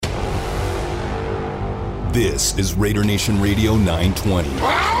This is Raider Nation Radio 920.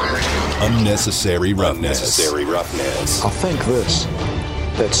 Unnecessary roughness. I'll think this,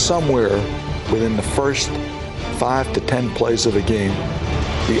 that somewhere within the first 5 to 10 plays of the game,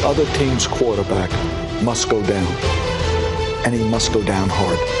 the other team's quarterback must go down. And he must go down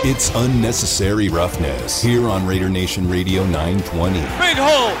hard. It's Unnecessary Roughness here on Raider Nation Radio 920. Big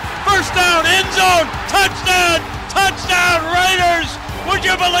hole, first down, end zone, touchdown, Raiders! Would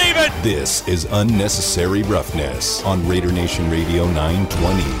you believe it? This is Unnecessary Roughness on Raider Nation Radio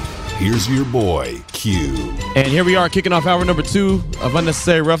 920. Here's your boy, Q. And here we are kicking off hour number 2 of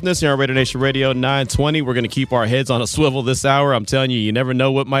Unnecessary Roughness here on Raider Nation Radio 920. We're going to keep our heads on a swivel this hour. I'm telling you, you never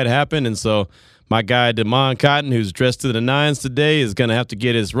know what might happen. And so my guy, Damon Cotton, who's dressed to the nines today, is going to have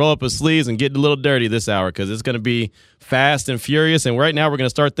to roll up his sleeves and get a little dirty this hour because it's going to be fast and furious. And right now we're going to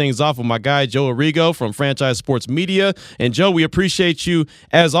start things off with my guy, Joe Arrigo from Franchise Sports Media. And, Joe, we appreciate you,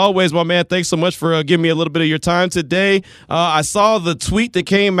 as always, my man. Thanks so much for giving me a little bit of your time today. I saw the tweet that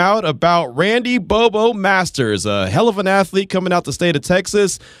came out about Randy Bobo Masters, a hell of an athlete coming out the state of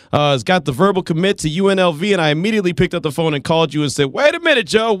Texas. Has got the verbal commit to UNLV, and I immediately picked up the phone and called you and said, wait a minute,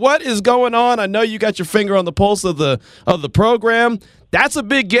 Joe, what is going on? I know you got your finger on the pulse of the program. That's a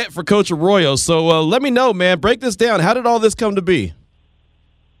big get for Coach Arroyo. So let me know, man. Break this down. How did all this come to be?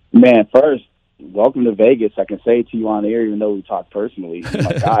 Man, first, welcome to Vegas. I can say it to you on the air, even though we talk personally. You're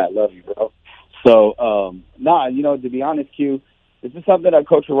my guy. I love you, bro. So, to be honest, Q, this is something that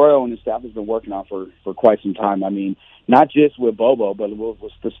Coach Arroyo and his staff has been working on for quite some time. I mean, not just with Bobo, but we'll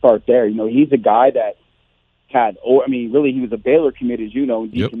to start there. You know, he's a guy that really, he was a Baylor committed, as you know,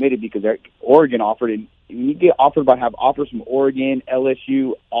 and decommitted because Oregon offered it. When you get offered have offers from Oregon,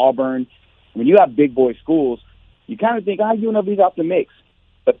 LSU, Auburn, when you have big boy schools, you kind of think, UNLV's out the mix.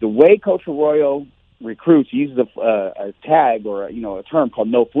 But the way Coach Arroyo recruits, he uses a tag or a term called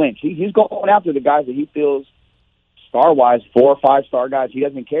no flinch. He's going after the guys that he feels star-wise, 4 or 5 star guys. He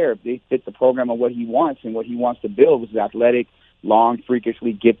doesn't care if they fit the program of what he wants and what he wants to build, which is athletic, long,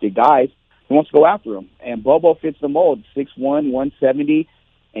 freakishly gifted guys. He wants to go after them. And Bobo fits the mold, 6'1", 170.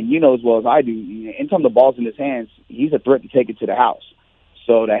 And you know as well as I do, anytime the ball's in his hands, he's a threat to take it to the house.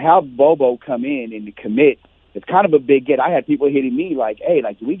 So to have Bobo come in and to commit, it's kind of a big get. I had people hitting me like, hey,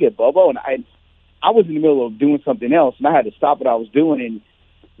 do we get Bobo? And I was in the middle of doing something else, and I had to stop what I was doing and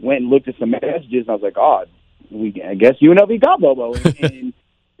went and looked at some messages, and I was like, I guess UNLV got Bobo. And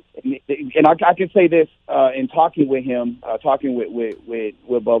I can say this, in talking with him,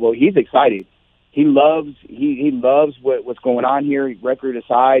 with Bobo, he's excited. He loves what's going on here. Record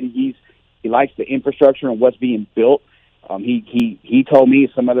aside, he likes the infrastructure and what's being built. He told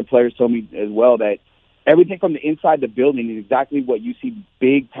me, some other players told me as well, that everything from the inside the building is exactly what you see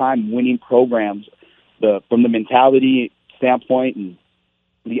big time winning programs, from the mentality standpoint and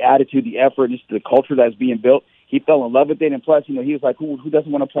the attitude, the effort, just the culture that's being built. He fell in love with it, and plus, he was like, who doesn't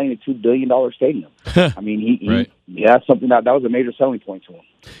want to play in a $2 billion stadium? I mean, that's something that was a major selling point to him.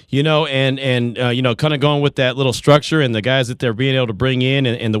 Kind of going with that little structure and the guys that they're being able to bring in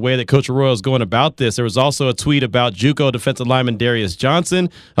and the way that Coach Arroyo is going about this. There was also a tweet about JUCO defensive lineman Darius Johnson.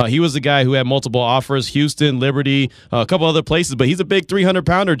 He was the guy who had multiple offers, Houston, Liberty, a couple other places, but he's a big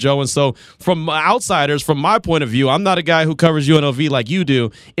 300-pounder, Joe. And so from outsiders, from my point of view, I'm not a guy who covers UNLV like you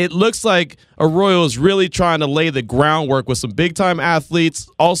do. It looks like Arroyo is really trying to lay the groundwork with some big-time athletes,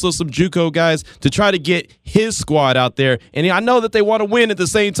 also some JUCO guys, to try to get his squad out there. And I know that they want to win at the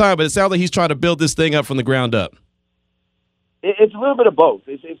same time, but it sounds like he's trying to build this thing up from the ground up. It's a little bit of both.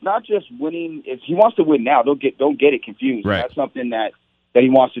 It's not just winning. He wants to win now. Don't get it confused. Right. That's something that he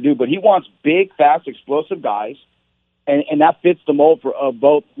wants to do. But he wants big, fast, explosive guys, and that fits the mold for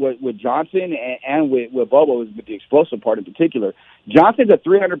both with Johnson and with Bobo, with the explosive part in particular. Johnson's a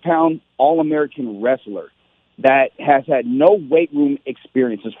 300-pound All-American wrestler that has had no weight room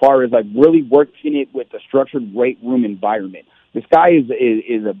experience as far as really working it with the structured weight room environment. This guy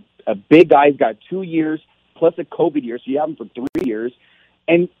is a big guy. He's got 2 years plus a COVID year, so you have him for 3 years.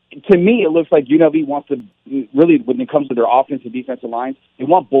 And to me, it looks like UNLV wants to really, when it comes to their offensive and defensive lines, they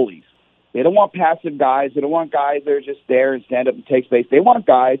want bullies. They don't want passive guys. They don't want guys that are just there and stand up and take space. They want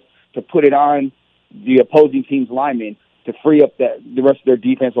guys to put it on the opposing team's linemen to free up the rest of their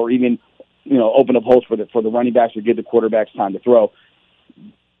defense, or even open up holes for the running backs or give the quarterbacks time to throw.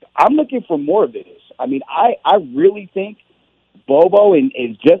 I'm looking for more of this. I mean, I really think Bobo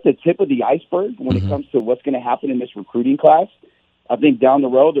is just the tip of the iceberg when it comes to what's going to happen in this recruiting class. I think down the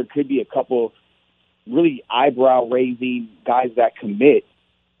road there could be a couple really eyebrow-raising guys that commit,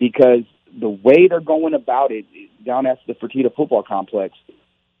 because the way they're going about it down at the Fertitta Football Complex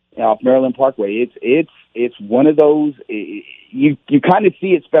off Maryland Parkway, it's one of those, you kind of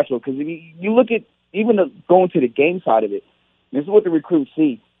see it special, because if you look at going to the game side of it, this is what the recruits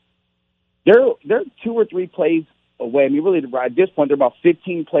see. They're 2 or 3 plays away. I mean, really, at this point, they're about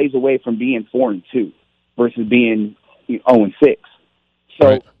 15 plays away from being 4-2 versus being 0-6. So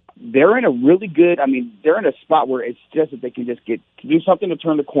right. They're in a really good. I mean, they're in a spot where it's just that they can just do something to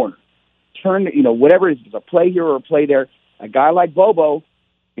turn the corner, whatever it is, a play here or a play there. A guy like Bobo,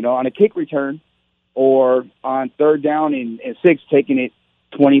 on a kick return or on 3rd down and 6, taking it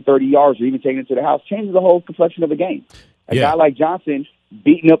 20, 30 yards, or even taking it to the house, changes the whole complexion of the game. A guy like Johnson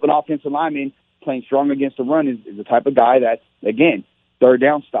beating up an offensive lineman, playing strong against the run is the type of guy that, again, 3rd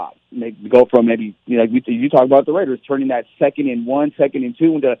down stop. Go from maybe, you talk about the Raiders, turning that 2nd and 1, 2nd and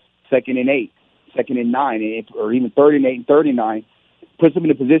 2 into 2nd and 8, 2nd and 9, or even 3rd and 8 and 3rd and 9. Puts them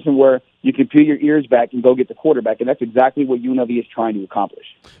in a position where you can peel your ears back and go get the quarterback, and that's exactly what UNLV is trying to accomplish.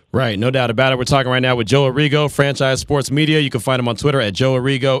 Right, no doubt about it. We're talking right now with Joe Arrigo, Franchise Sports Media. You can find him on Twitter at Joe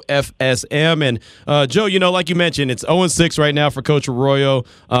Arrigo FSM. And Joe, like you mentioned, it's 0-6 right now for Coach Arroyo.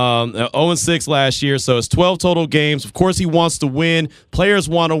 0-6 last year, so it's 12 total games. Of course, he wants to win. Players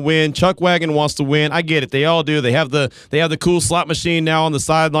want to win. Chuck Wagon wants to win. I get it. They all do. They have the cool slot machine now on the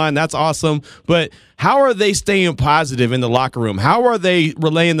sideline. That's awesome. But how are they staying positive in the locker room? How are they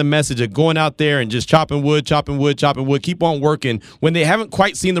relaying the message of going out there and just chopping wood, keep on working when they haven't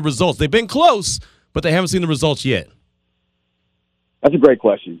quite seen the results? They've been close, but they haven't seen the results yet. That's a great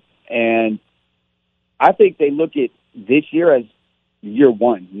question. And I think they look at this year as year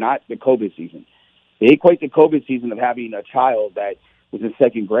one, not the COVID season. They equate the COVID season of having a child that was in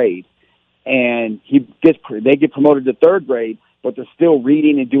 2nd grade, and they get promoted to 3rd grade, but they're still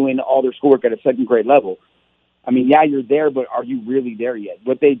reading and doing all their schoolwork at a 2nd grade level. I mean, yeah, you're there, but are you really there yet?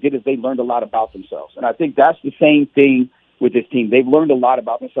 What they did is they learned a lot about themselves. And I think that's the same thing with this team. They've learned a lot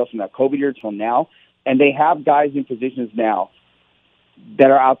about themselves from that COVID year till now, and they have guys in positions now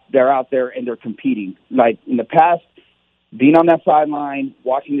that are out there and they're competing. Like in the past, being on that sideline,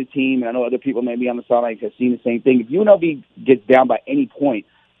 watching the team, and I know other people maybe on the sideline have seen the same thing. If UNLV gets down by any point,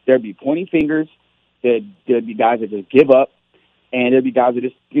 there'd be pointing fingers, there'd be guys that just give up, and there'd be guys that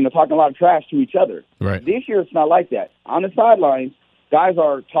just, talking a lot of trash to each other. Right. This year, it's not like that. On the sidelines, guys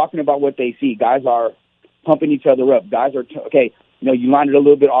are talking about what they see. Guys are pumping each other up. Guys are, you lined it a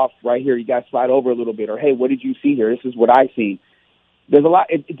little bit off right here. You guys slide over a little bit. Or, hey, what did you see here? This is what I seen. There's a lot.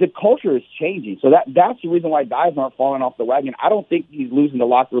 The culture is changing. So that's the reason why guys aren't falling off the wagon. I don't think he's losing the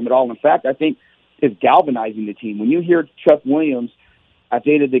locker room at all. In fact, I think it's galvanizing the team. When you hear Chuck Williams at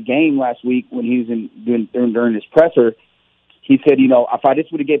the end of the game last week when he was during his presser, he said, if I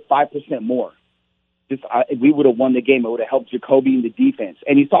just would have get 5% more, we would have won the game. It would have helped Jacoby in the defense.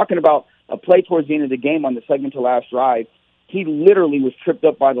 And he's talking about a play towards the end of the game on the second to last drive. He literally was tripped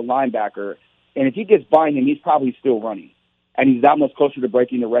up by the linebacker. And if he gets by him, he's probably still running. And he's that much closer to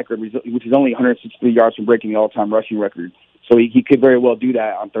breaking the record, which is only 163 yards from breaking the all-time rushing record. So he could very well do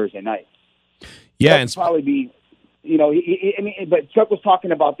that on Thursday night. Yeah, and probably be, but Chuck was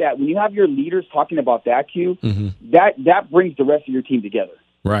talking about that. When you have your leaders talking about that, Q, that brings the rest of your team together.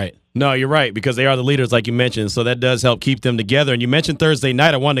 Right. No, you're right, because they are the leaders, like you mentioned, so that does help keep them together. And you mentioned Thursday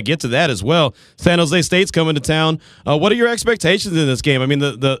night. I wanted to get to that as well. San Jose State's coming to town. What are your expectations in this game? I mean,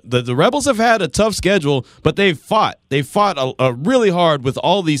 the Rebels have had a tough schedule, but they've fought. They fought really hard with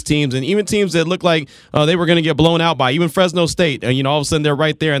all these teams, and even teams that look like they were going to get blown out by, even Fresno State. And, all of a sudden they're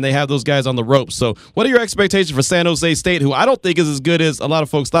right there, and they have those guys on the ropes. So what are your expectations for San Jose State, who I don't think is as good as a lot of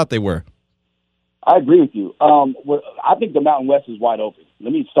folks thought they were? I agree with you. I think the Mountain West is wide open.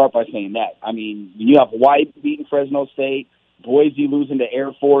 Let me start by saying that. I mean, you have Hawaii beating Fresno State, Boise losing to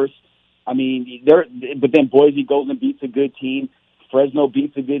Air Force. I mean, but then Boise goes and beats a good team. Fresno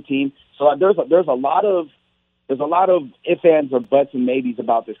beats a good team. So there's a lot of ifs, ands, or buts and maybes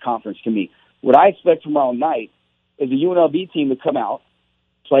about this conference to me. What I expect tomorrow night is a UNLV team to come out,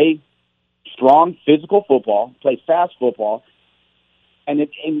 play strong physical football, play fast football. And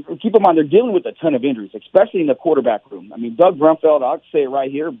keep in mind, they're dealing with a ton of injuries, especially in the quarterback room. I mean, Doug Brumfeld, I'll say it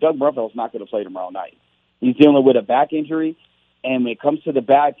right here, Doug Brumfeld's not going to play tomorrow night. He's dealing with a back injury, and when it comes to the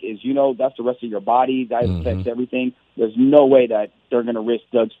back, that's the rest of your body. That affects everything. There's no way that they're going to risk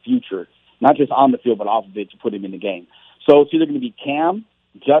Doug's future, not just on the field, but off of it, to put him in the game. So it's either going to be Cam,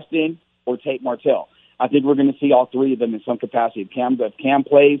 Justin, or Tate Martell. I think we're going to see all three of them in some capacity. If Cam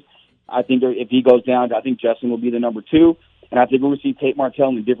plays, I think if he goes down, I think Justin will be the number 2. And I think we're going to see Tate Martell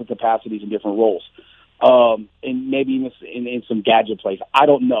in different capacities and different roles. And maybe even in some gadget plays. I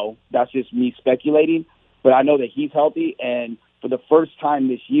don't know. That's just me speculating. But I know that he's healthy. And for the first time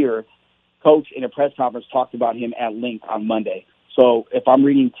this year, Coach in a press conference talked about him at length on Monday. So if I'm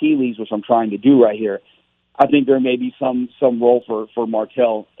reading tea leaves, which I'm trying to do right here, I think there may be some role for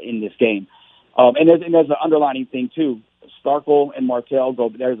Martell in this game. And there's an underlining thing, too. Starkel and Martell,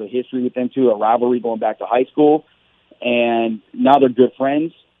 there's a history with them, too, a rivalry going back to high school. And now they're good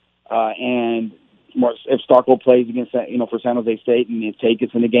friends. And if Starkel plays against, for San Jose State and if Tate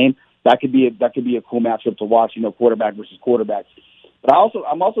gets in the game, that could be a cool matchup to watch, quarterback versus quarterback. But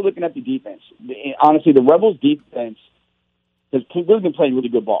I'm also looking at the defense. Honestly, the Rebels' defense has really been playing really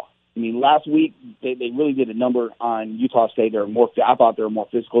good ball. I mean, last week they really did a number on Utah State. I thought they were more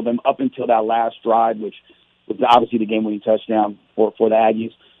physical than up until that last drive, which was obviously the game-winning touchdown for the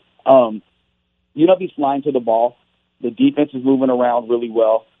Aggies. UW's flying to the ball. The defense is moving around really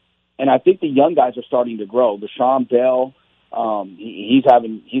well, and I think the young guys are starting to grow. Deshaun Bell, he had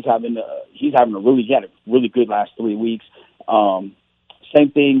a really good last 3 weeks.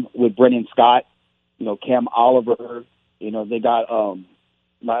 Same thing with Brennan Scott. Cam Oliver. They got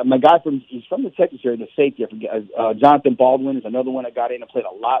my guy he's from the Texas area, the safety. I forget. Jonathan Baldwin is another one that got in and played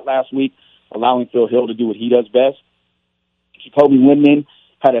a lot last week, allowing Phil Hill to do what he does best. Jacoby Windman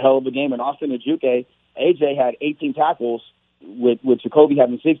had a hell of a game, and Austin Ajuke, AJ had 18 tackles with Jacoby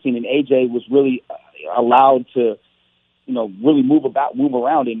having 16, and AJ was really allowed to, really move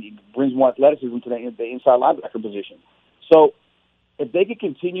around, and he brings more athleticism to the inside linebacker position. So if they could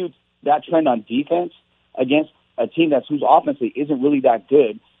continue that trend on defense against a team whose offensively isn't really that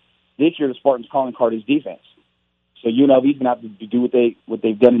good, this year the Spartans' calling card is defense. So he's going to have to do what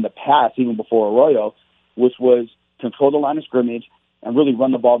they've done in the past, even before Arroyo, which was control the line of scrimmage and really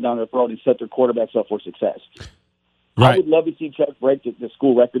run the ball down their throat and set their quarterbacks up for success. Right. I would love to see Chuck break the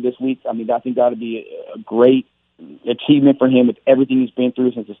school record this week. I mean, I think that would be a great achievement for him with everything he's been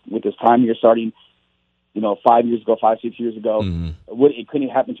through with his time here starting 5-6 years ago. Mm-hmm. It couldn't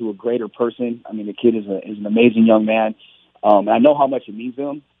happen to a greater person. I mean, the kid is an amazing young man. And I know how much it means to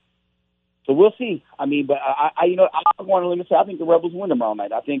him. So we'll see. I mean, but I want to say I think the Rebels win tomorrow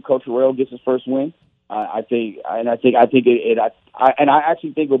night. I think Coach Arroyo gets his first win. I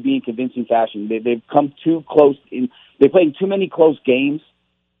actually think it'll be in convincing fashion. They've come too close. They played too many close games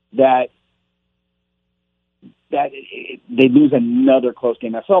that they lose another close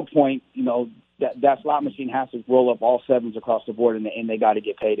game. At some point, that slot machine has to roll up all sevens across the board, and they got to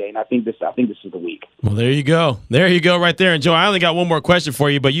get payday. And I think this is the week. Well, there you go right there. And Joe, I only got one more question for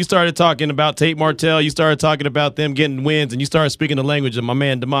you, but you started talking about Tate Martell. You started talking about them getting wins, and you started speaking the language of my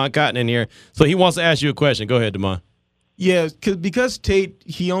man Damon Cotton in here. So he wants to ask you a question. Go ahead, Damon. Yeah, because Tate,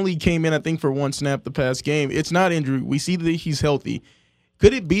 he only came in, I think, for one snap the past game. It's not injury. We see that he's healthy.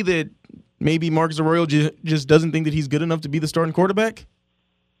 Could it be that maybe Marcus Arroyo just doesn't think that he's good enough to be the starting quarterback?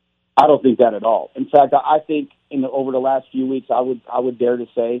 I don't think that at all. In fact, I think over the last few weeks, I would dare to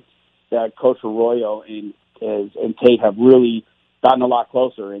say that Coach Arroyo and Tate have really gotten a lot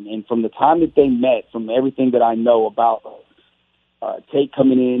closer. And from the time that they met, from everything that I know about Tate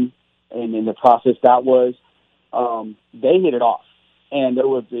coming in and in the process that was, they hit it off. And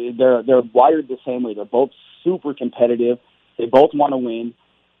they're wired the same way. They're both super competitive. They both want to win.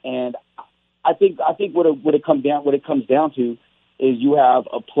 And I think what it comes down to is you have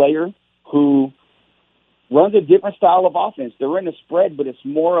a player who runs a different style of offense. They're in a spread, but it's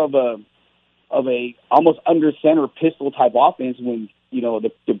more of a almost under center pistol type offense when,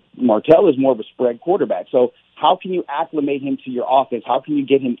 the Martell is more of a spread quarterback. So how can you acclimate him to your offense? How can you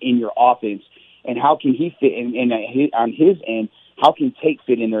get him in your offense? And how can he fit in on his end? How can Tate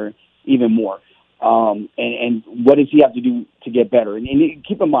fit in there even more? And what does he have to do to get better? And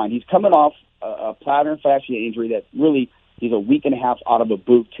keep in mind, he's coming off a plantar fascia injury that really he's a week and a half out of a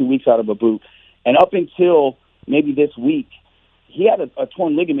boot, 2 weeks out of a boot. And up until maybe this week, he had a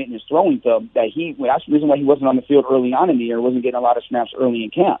torn ligament in his throwing thumb that's the reason why he wasn't on the field early on in the year, wasn't getting a lot of snaps early in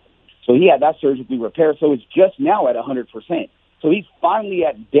camp. So he had that surgically repaired. So it's just now at 100%. So he's finally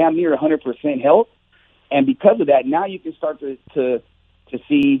at damn near 100% health. And because of that, now you can start to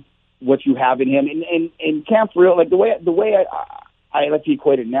see what you have in him. And Cam Friel, like the way I like to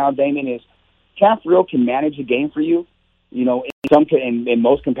equate it now, Damon, is Cam Friel can manage a game for you, in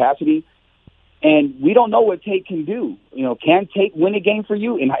most capacity. And we don't know what Tate can do. Can Tate win a game for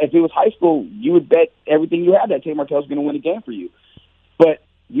you? And if it was high school, you would bet everything you had that Tate Martell's going to win a game for you. But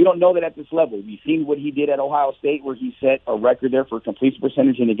you don't know that at this level. We've seen what he did at Ohio State, where he set a record there for completion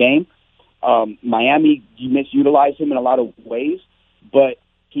percentage in the game. Miami, you misutilized him in a lot of ways, but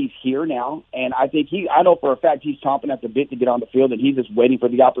he's here now. And I think I know for a fact he's chomping at the bit to get on the field, and he's just waiting for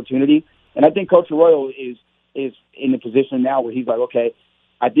the opportunity. And I think Coach Arroyo is in the position now where he's like, okay,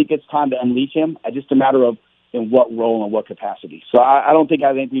 I think it's time to unleash him. It's just a matter of in what role and what capacity. So I don't think it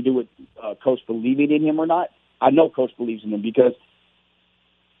has anything to do with Coach believing in him or not. I know Coach believes in him because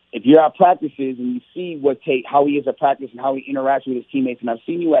if you're at practices and you see how he is at practice and how he interacts with his teammates, and I've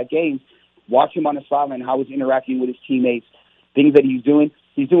seen you at games, watch him on the sideline, how he's interacting with his teammates, things that he's doing.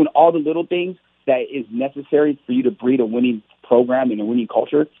 He's doing all the little things that is necessary for you to breed a winning program and a winning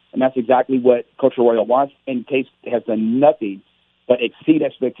culture, and that's exactly what Coach Arroyo wants. And Tate has done nothing but exceed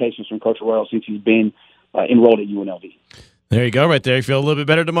expectations from Coach Arroyo since he's been enrolled at UNLV. There you go, right there. You feel a little bit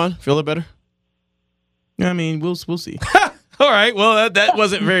better, Damon? Feel a bit better? I mean, we'll see. All right. Well, that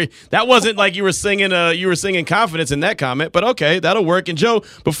wasn't very. That wasn't like you were singing confidence in that comment. But okay, that'll work. And Joe,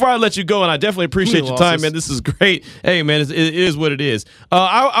 before I let you go, and I definitely appreciate your time, man. This is great. Hey, man, it is what it is.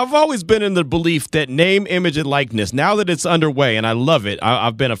 I've always been in the belief that name, image, and likeness. Now that it's underway, and I love it.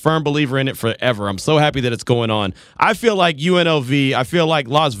 I've been a firm believer in it forever. I'm so happy that it's going on. I feel like UNLV. I feel like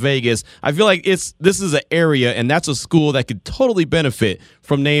Las Vegas. I feel like this is an area, and that's a school that could totally benefit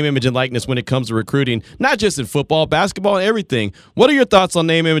from name, image, and likeness when it comes to recruiting, not just in football, basketball, and everything. What are your thoughts on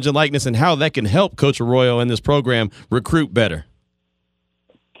name, image, and likeness and how that can help Coach Arroyo and this program recruit better?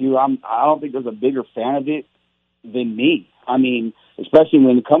 Q, I don't think there's a bigger fan of it than me. I mean, especially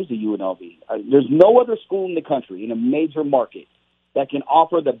when it comes to UNLV. There's no other school in the country, in a major market, that can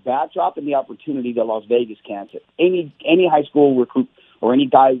offer the backdrop and the opportunity that Las Vegas can to any high school recruit or any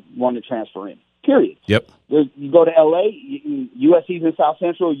guy wanting to transfer in. Period. Yep. You go to L.A., USC's in South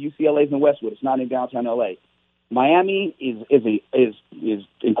Central, UCLA's in Westwood. It's not in downtown L.A. Miami is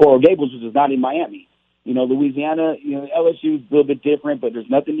in Coral Gables, which is not in Miami. Louisiana, LSU is a little bit different, but there's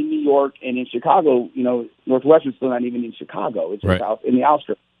nothing in New York. And in Chicago, Northwestern's still not even in Chicago. It's right in the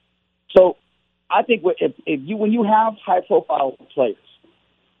outskirts. So I think when you have high-profile players,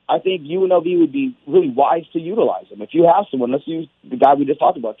 I think UNLV would be really wise to utilize them. If you have someone, let's use the guy we just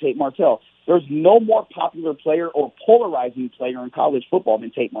talked about, Tate Martell. There's no more popular player or polarizing player in college football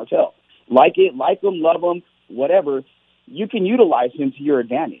than Tate Martell. Like him, love him, whatever, you can utilize him to your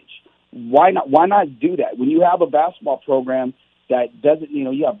advantage. Why not do that? When you have a basketball program that doesn't,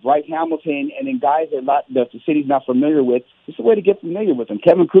 you have Bryce Hamilton and then guys that the city's not familiar with, it's a way to get familiar with them.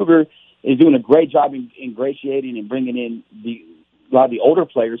 Kevin Kruger is doing a great job in ingratiating and bringing in a lot of the older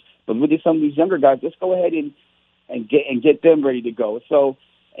players, but with some of these younger guys, let's go ahead and get them ready to go. So,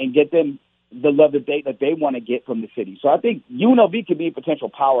 and get them the love that they want to get from the city. So I think UNLV could be a potential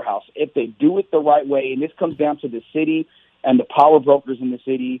powerhouse if they do it the right way. And this comes down to the city and the power brokers in the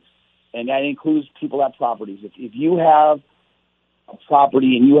city, and that includes people at properties. If you have a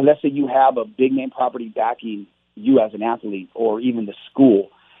property and let's say you have a big name property backing you as an athlete or even the school,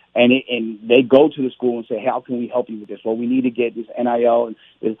 and they go to the school and say, how can we help you with this? Well, we need to get this NIL.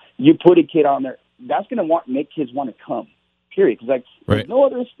 And you put a kid on there, that's going to make kids want to come. Period. Because there's no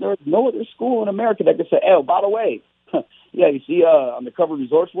other school in America that can say, "Oh, by the way, yeah, you see on the cover of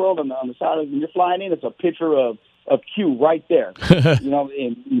Resorts World on the side of when you're flying in, it's a picture of Q right there."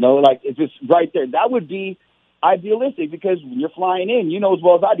 It's just right there. That would be idealistic because when you're flying in, as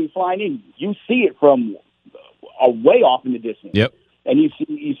well as I do, flying in, you see it from a way off in the distance. Yep. And you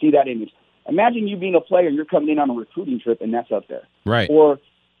see that image. Imagine you being a player, you're coming in on a recruiting trip, and that's up there. Right. Or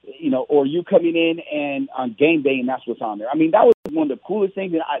you coming in and on game day and that's what's on there. I mean, that was one of the coolest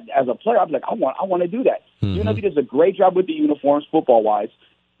things. And as a player, I'd be like, I want to do that. Mm-hmm. UNLV does a great job with the uniforms, football-wise.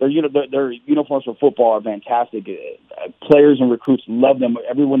 Their uniforms for football are fantastic. Players and recruits love them.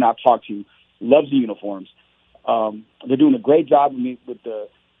 Everyone I've talked to loves the uniforms. They're doing a great job with the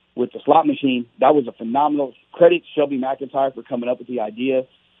slot machine. That was a phenomenal credit. Shelby McIntyre for coming up with the idea.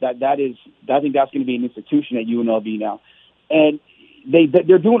 I think that's going to be an institution at UNLV now, and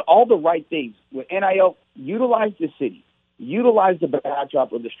they're doing all the right things with NIL. Utilize the city, utilize the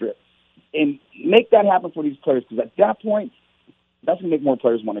backdrop of the Strip, and make that happen for these players. Because at that point, that's going to make more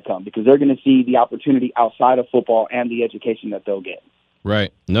players want to come because they're going to see the opportunity outside of football and the education that they'll get.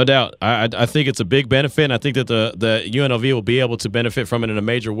 Right. No doubt. I think it's a big benefit, and I think that the UNLV will be able to benefit from it in a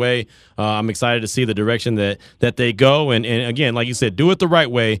major way. I'm excited to see the direction that they go. And again, like you said, do it the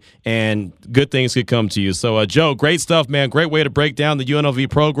right way, and good things could come to you. So, Joe, great stuff, man. Great way to break down the UNLV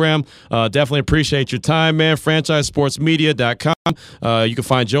program. Definitely appreciate your time, man. FranchiseSportsMedia.com. You can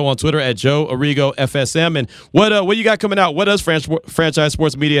find Joe on Twitter at Joe Arrigo FSM. And what you got coming out? What does Franchise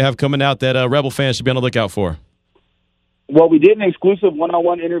Sports Media have coming out that Rebel fans should be on the lookout for? Well, we did an exclusive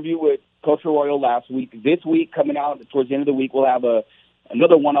one-on-one interview with Coach Arroyo last week. This week, coming out towards the end of the week, we'll have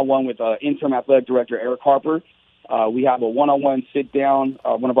another one-on-one with interim athletic director Eric Harper. We have a one-on-one sit-down.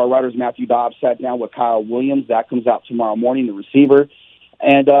 One of our writers, Matthew Dobbs, sat down with Kyle Williams. That comes out tomorrow morning, the receiver.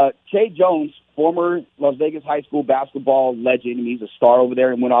 And Kay Jones, former Las Vegas high school basketball legend. He's a star over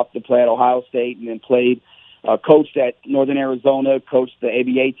there and went off to play at Ohio State and then played, coached at Northern Arizona, coached the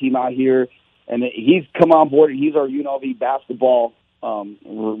ABA team out here. And he's come on board, and he's our UNLV basketball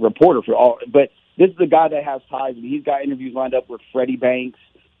reporter for all. But this is the guy that has ties. And he's got interviews lined up with Freddie Banks,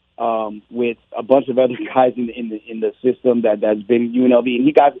 with a bunch of other guys in the system that's been UNLV,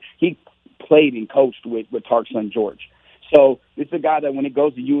 and he played and coached with Tark's son George. So this is a guy that when it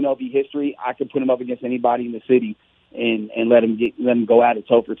goes to UNLV history, I could put him up against anybody in the city and let him go at it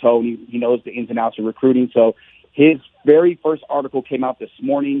toe for toe. And he knows the ins and outs of recruiting. So his very first article came out this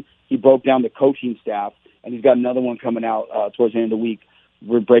morning. He broke down the coaching staff, and he's got another one coming out towards the end of the week.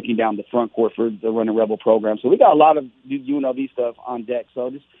 We're breaking down the front court for the Running Rebel program. So we got a lot of UNLV stuff on deck.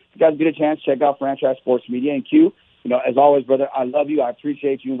 So just if you guys get a chance, check out Franchise Sports Media. And Q, as always, brother, I love you. I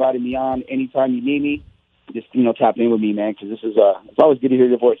appreciate you inviting me on. Anytime you need me, just, tap in with me, man, because this is it's always good to hear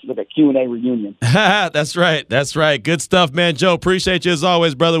your voice. It's like a Q&A reunion. That's right. That's right. Good stuff, man. Joe, appreciate you as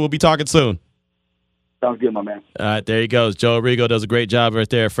always, brother. We'll be talking soon. Sounds good, my man. All right, there he goes. Joe Arrigo does a great job right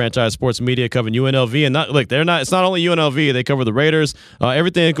there. Franchise Sports Media covering UNLV, and it's not only UNLV. They cover the Raiders,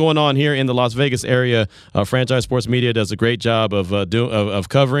 everything going on here in the Las Vegas area. Franchise Sports Media does a great job of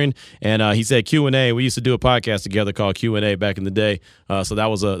covering. And he said Q&A. We used to do a podcast together called Q&A back in the day. So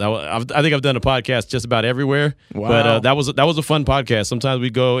I think I've done a podcast just about everywhere. Wow. But that was a fun podcast. Sometimes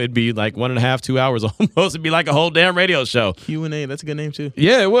it'd be like 1.5, 2 hours almost. It'd be like a whole damn radio show. Q&A, that's a good name too.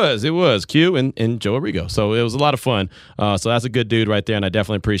 Yeah, it was Q and Joe Arrigo. So it was a lot of fun. So that's a good dude right there, and I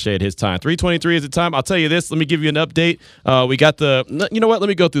definitely appreciate his time. 3:23 is the time. I'll tell you this. Let me give you an update. We got you know what? Let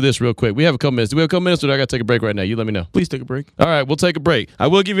me go through this real quick. We have a couple minutes. Do we have a couple minutes, or do I got to take a break right now? You let me know. Please take a break. All right, we'll take a break. I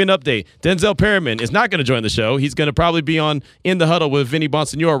will give you an update. Denzel Perryman is not going to join the show. He's going to probably be on In the Huddle with Vinny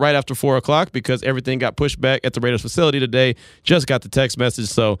Bonsignore right after 4 o'clock because everything got pushed back at the Raiders facility today. Just got the text message.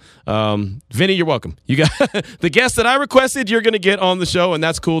 So, Vinny, you're welcome. You got the guest that I requested, you're going to get on the show, and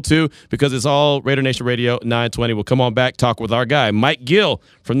that's cool too because it's all Raider Nation Radio 920. We'll come on back, talk with our guy, Mike Gill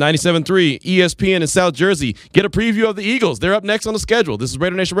from 97.3 ESPN in South Jersey. Get a preview of the Eagles. They're up next on the schedule. This is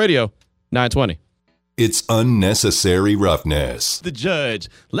Raider Nation Radio 920. It's Unnecessary Roughness. The judge,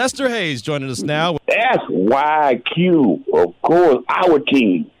 Lester Hayes, joining us now. That's why Q, of course, our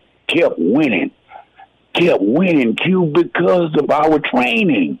team kept winning, Q, because of our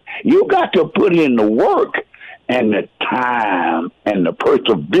training. You got to put in the work and the time and the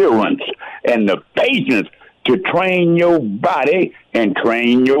perseverance and the patience to train your body and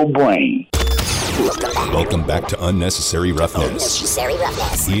train your brain. Welcome back to Unnecessary Roughness.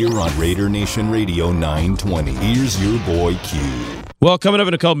 Here on Raider Nation Radio 920. Here's your boy Q. Well, coming up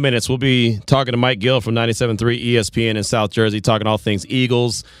in a couple minutes, we'll be talking to Mike Gill from 97.3 ESPN in South Jersey, talking all things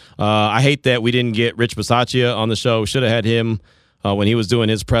Eagles. I hate that we didn't get Rich Bisaccia on the show. We should have had him when he was doing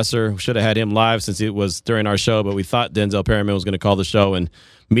his presser. We should have had him live since it was during our show, but we thought Denzel Perryman was going to call the show, and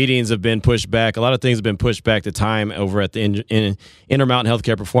meetings have been pushed back. A lot of things have been pushed back. The time over at the Intermountain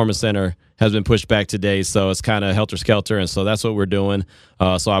Healthcare Performance Center has been pushed back today, so it's kind of helter-skelter, and so that's what we're doing.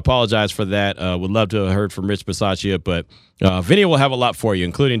 So I apologize for that. Would love to have heard from Rich Bisaccia, but Vinny will have a lot for you,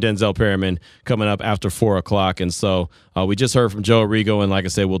 including Denzel Perryman coming up after 4 o'clock. And so we just heard from Joe Arrigo, and like I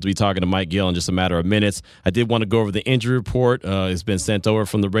said, we'll be talking to Mike Gill in just a matter of minutes. I did want to go over the injury report. It's been sent over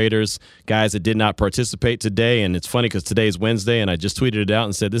from the Raiders, guys that did not participate today. And it's funny because today's Wednesday, and I just tweeted it out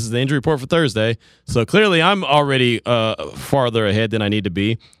and said, this is the injury report for Thursday. So clearly I'm already farther ahead than I need to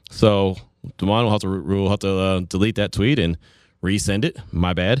be. So Damon will have to delete that tweet and resend it.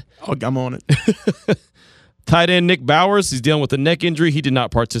 My bad. Oh, I'm on it. Tight end Nick Bowers, he's dealing with a neck injury. He did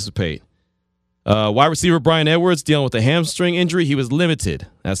not participate. Wide receiver Brian Edwards dealing with a hamstring injury. He was limited.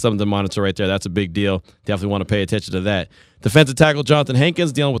 That's something to monitor right there. That's a big deal. Definitely want to pay attention to that. Defensive tackle Jonathan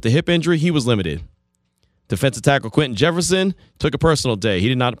Hankins dealing with the hip injury. He was limited. Defensive tackle Quentin Jefferson took a personal day. He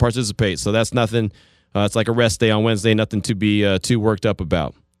did not participate, so that's nothing. It's like a rest day on Wednesday. Nothing to be too worked up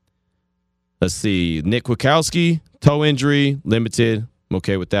about. Let's see. Nick Kwiatkowski, toe injury, limited. I'm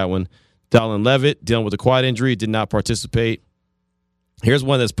okay with that one. Dallin Levitt, dealing with a quad injury, did not participate. Here's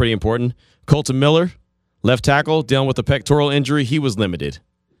one that's pretty important. Colton Miller, left tackle, dealing with a pectoral injury. He was limited.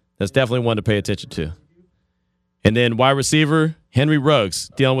 That's definitely one to pay attention to. And then wide receiver, Henry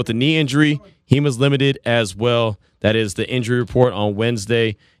Ruggs, dealing with a knee injury. He was limited as well. That is the injury report on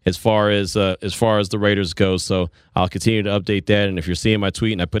Wednesday as far as the Raiders go. So I'll continue to update that. And if you're seeing my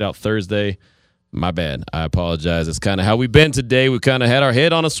tweet and I put out Thursday, my bad. I apologize. It's kind of how we've been today. We've kind of had our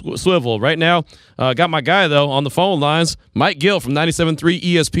head on a swivel. Right now, got my guy, though, on the phone lines, Mike Gill from 97.3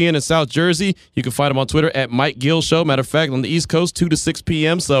 ESPN in South Jersey. You can find him on Twitter at Mike Gill Show. Matter of fact, on the East Coast, 2 to 6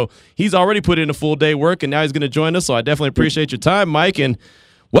 p.m. So he's already put in a full day work, and now he's going to join us. So I definitely appreciate your time, Mike. And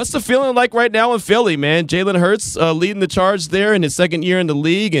what's the feeling like right now in Philly, man? Jalen Hurts leading the charge there in his second year in the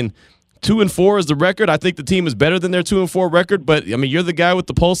league, and 2-4 is the record. I think the team is better than their 2-4 record, but I mean, you're the guy with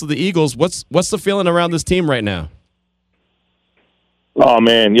the pulse of the Eagles. What's the feeling around this team right now? Oh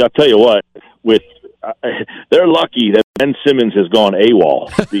man, I'll tell you what. With they're lucky that Ben Simmons has gone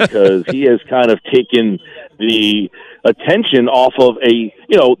AWOL because he has kind of taken the attention off of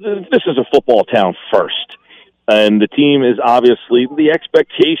this is a football town first. And the team is obviously, the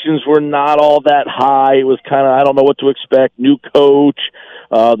expectations were not all that high. It was kind of, I don't know what to expect. New coach,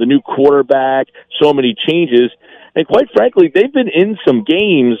 the new quarterback, so many changes. And quite frankly, they've been in some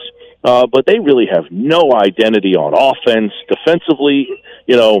games, but they really have no identity on offense. Defensively,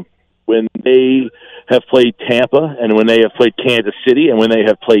 when they have played Tampa and when they have played Kansas City and when they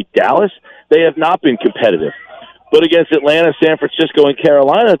have played Dallas, they have not been competitive. But against Atlanta, San Francisco, and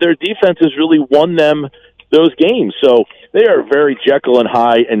Carolina, their defense has really won them those games. So they are very Jekyll and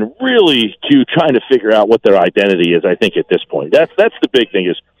Hyde and really trying to figure out what their identity is, I think, at this point. That's the big thing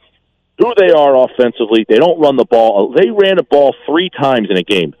is who they are offensively. They don't run the ball. They ran the ball 3 times in a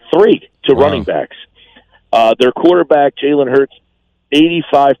game, 3 to running backs. Their quarterback, Jalen Hurts,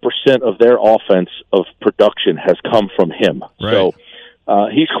 85% of their offense of production has come from him. Right. So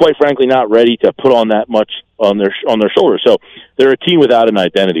he's quite frankly not ready to put on that much on their shoulders. So they're a team without an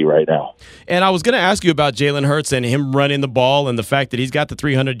identity right now. And I was going to ask you about Jalen Hurts and him running the ball and the fact that he's got the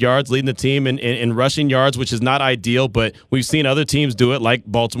 300 yards, leading the team in rushing yards, which is not ideal, but we've seen other teams do it, like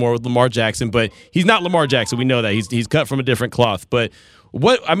Baltimore with Lamar Jackson. But he's not Lamar Jackson. We know that. He's cut from a different cloth. But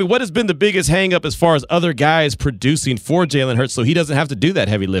what has been the biggest hang-up as far as other guys producing for Jalen Hurts so he doesn't have to do that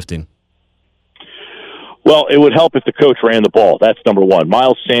heavy lifting? Well, it would help if the coach ran the ball. That's number one.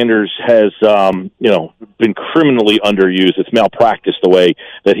 Miles Sanders has, been criminally underused. It's malpractice the way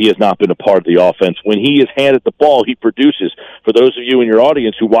that he has not been a part of the offense. When he is handed the ball, he produces. For those of you in your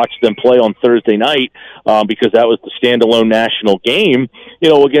audience who watched them play on Thursday night, because that was the standalone national game,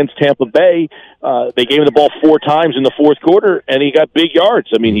 against Tampa Bay, they gave him the ball 4 times in the fourth quarter, and he got big yards.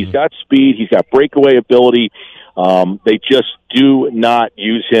 I mean, he's got speed. He's got breakaway ability. They just do not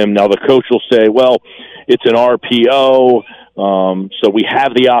use him. Now, the coach will say, well, it's an RPO, so we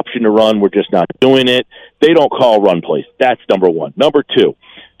have the option to run. We're just not doing it. They don't call run plays. That's number one. Number two,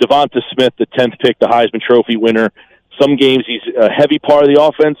 Devonta Smith, the 10th pick, the Heisman Trophy winner. Some games he's a heavy part of the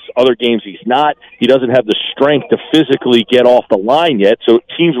offense. Other games he's not. He doesn't have the strength to physically get off the line yet, so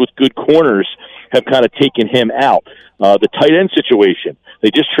teams with good corners have kind of taken him out. The tight end situation, they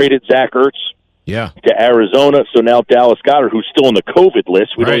just traded Zach Ertz to Arizona, so now Dallas Goedert, who's still on the COVID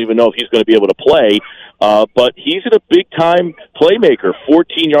list, we don't even know if he's going to be able to play, but he's a big-time playmaker,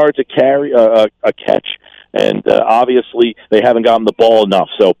 14 yards a catch, and obviously they haven't gotten the ball enough,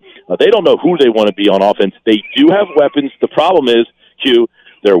 so they don't know who they want to be on offense. They do have weapons. The problem is, Q,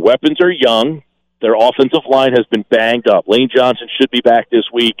 their weapons are young. Their offensive line has been banged up. Lane Johnson should be back this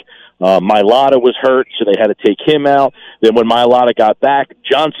week. Mailata was hurt, so they had to take him out. Then when Mailata got back,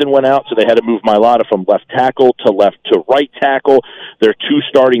 Johnson went out, so they had to move Mailata from left tackle to right tackle. Their 2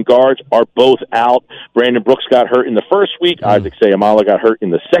 starting guards are both out. Brandon Brooks got hurt in the first week. Isaac Seumalo got hurt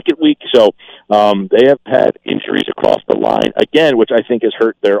in the second week. So they have had injuries across the line, again, which I think has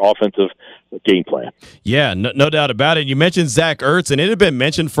hurt their offensive game plan. Yeah, no doubt about it. You mentioned Zach Ertz, and it had been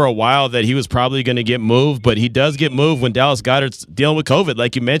mentioned for a while that he was probably going to get moved, but he does get moved when Dallas Goedert's dealing with COVID,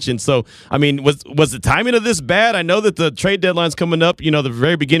 like you mentioned. So, I mean, was the timing of this bad? I know that the trade deadline's coming up, the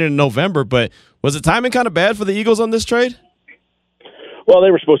very beginning of November, but was the timing kind of bad for the Eagles on this trade? Well,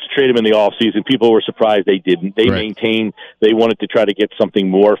 they were supposed to trade him in the offseason. People were surprised they didn't. They maintained they wanted to try to get something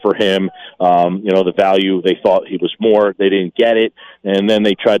more for him. The value, they thought he was more. They didn't get it. And then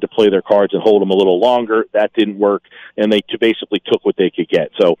they tried to play their cards and hold him a little longer. That didn't work. And they basically took what they could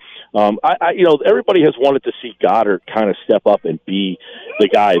get. So, everybody has wanted to see Goddard kind of step up and be the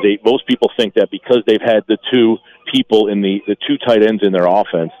guy. Most people think that because they've had the 2 people in the 2 tight ends in their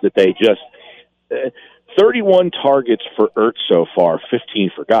offense that they just 31 targets for Ertz so far,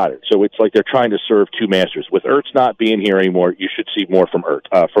 15 for Goddard. So it's like they're trying to serve 2 masters. With Ertz not being here anymore, you should see more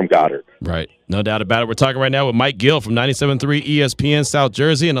from Goddard. Right. No doubt about it. We're talking right now with Mike Gill from 97.3 ESPN South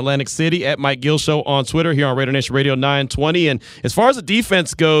Jersey and Atlantic City at Mike Gill Show on Twitter here on Raider Nation Radio 920. And as far as the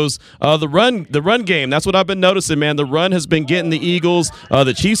defense goes, the run game, that's what I've been noticing, man. The run has been getting the Eagles.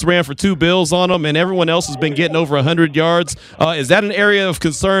 The Chiefs ran for 2 bills on them, and everyone else has been getting over 100 yards. Is that an area of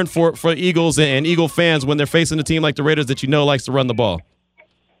concern for Eagles and Eagle fans when they're facing a team like the Raiders that likes to run the ball?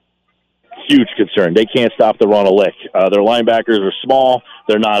 Huge concern. They can't stop the run a lick. Their linebackers are small.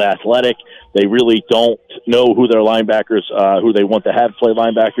 They're not athletic. They really don't know who their linebackers, who they want to have play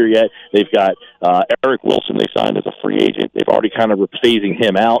linebacker yet. They've got Eric Wilson they signed as a free agent. They've already kind of phasing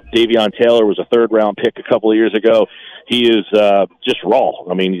him out. Davion Taylor was a 3rd-round pick a couple of years ago. He is just raw.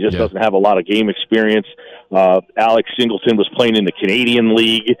 I mean, he just doesn't have a lot of game experience. Alex Singleton was playing in the Canadian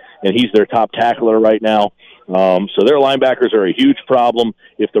League, and he's their top tackler right now. So their linebackers are a huge problem.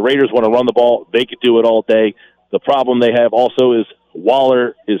 If the Raiders want to run the ball, they could do it all day. The problem they have also is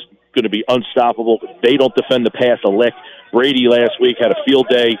Waller is going to be unstoppable. They don't defend the pass a lick. Brady last week had a field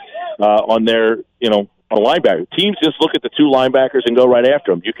day on their, on linebacker. Teams just look at the two linebackers and go right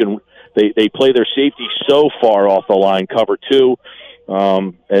after them. They play their safety so far off the line, cover two,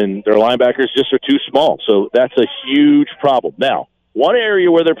 and their linebackers just are too small. So that's a huge problem. Now, one area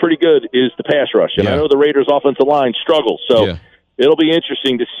where they're pretty good is the pass rush, and I know the Raiders' offensive line struggles. So it'll be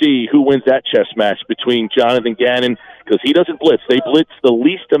interesting to see who wins that chess match between Jonathan Gannon, because he doesn't blitz. They blitz the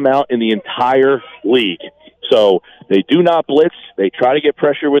least amount in the entire league. So they do not blitz. They try to get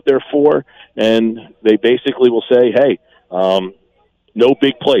pressure with their four, and they basically will say, hey, no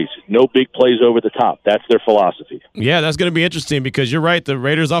big plays. No big plays over the top. That's their philosophy. Yeah, that's going to be interesting because you're right. The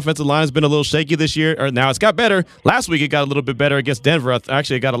Raiders' offensive line has been a little shaky this year. Now it's got better. Last week it got a little bit better against Denver.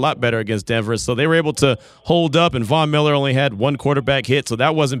 Actually, it got a lot better against Denver. So they were able to hold up, and Von Miller only had one quarterback hit, so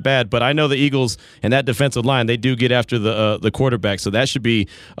that wasn't bad. But I know the Eagles and that defensive line, they do get after the quarterback, so that should be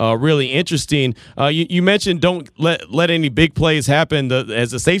really interesting. You mentioned don't let any big plays happen.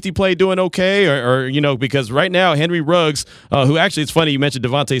 Is the safety play doing okay? Or because right now Henry Ruggs, who actually it's funny you mentioned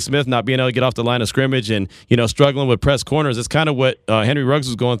Devontae Smith not being able to get off the line of scrimmage and struggling with press corners. It's kind of what Henry Ruggs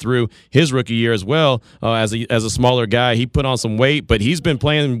was going through his rookie year as well. As a smaller guy, he put on some weight, but he's been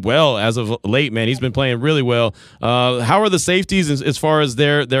playing well as of late. Man, he's been playing really well. How are the safeties as far as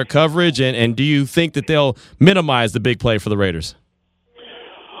their coverage, and do you think that they'll minimize the big play for the Raiders?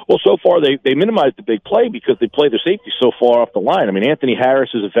 Well, so far they minimized the big play because they play their safety so far off the line. I mean, Anthony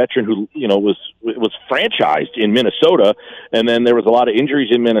Harris is a veteran who was franchised in Minnesota, and then there was a lot of injuries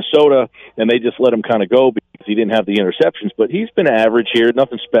in Minnesota, and they just let him kind of go because he didn't have the interceptions. But he's been average here,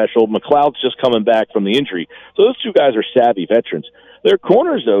 nothing special. McLeod's just coming back from the injury, so those two guys are savvy veterans. Their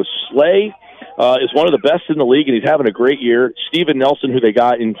corners, though, Slay is one of the best in the league, and he's having a great year. Steven Nelson, who they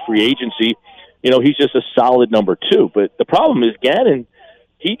got in free agency, he's just a solid number two. But the problem is Gannon.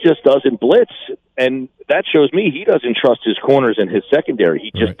 He just doesn't blitz, and that shows me he doesn't trust his corners and his secondary.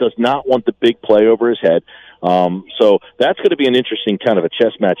 He just does not want the big play over his head. So that's going to be an interesting kind of a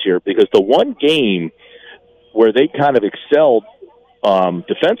chess match here, because the one game where they kind of excelled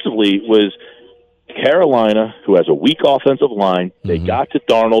defensively was Carolina, who has a weak offensive line. They got to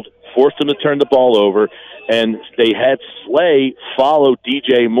Darnold, forced him to turn the ball over, and they had Slay follow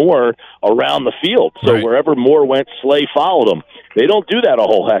DJ Moore around the field. So wherever Moore went, Slay followed him. They don't do that a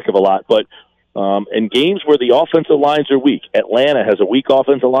whole heck of a lot, but in games where the offensive lines are weak, Atlanta has a weak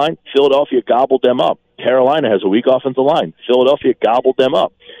offensive line, Philadelphia gobbled them up. Carolina has a weak offensive line, Philadelphia gobbled them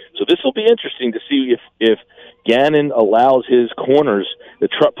up. So this will be interesting to see if Gannon allows his corners,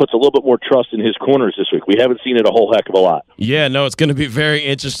 puts a little bit more trust in his corners this week. We haven't seen it a whole heck of a lot. Yeah, no, it's going to be very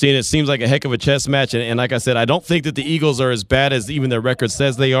interesting. It seems like a heck of a chess match. And like I said, I don't think that the Eagles are as bad as even their record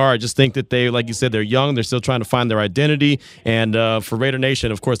says they are. I just think that they, like you said, they're young. They're still trying to find their identity. And for Raider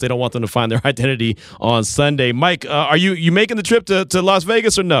Nation, of course, they don't want them to find their identity on Sunday. Mike, are you making the trip to Las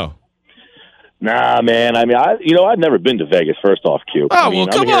Vegas or no? Nah, man. I mean, I've never been to Vegas, first off, Q. Well,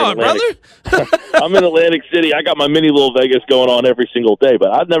 come on, brother. I'm in Atlantic City. I got my mini little Vegas going on every single day, but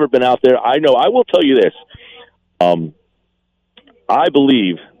I've never been out there. I will tell you this. I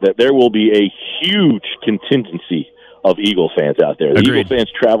believe that there will be a huge contingency of Eagle fans out there. The Agreed. Eagle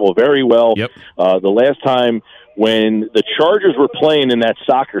fans travel very well. Yep. The last time when the Chargers were playing in that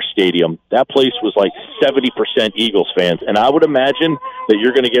soccer stadium, that place was like 70% Eagles fans, and I would imagine that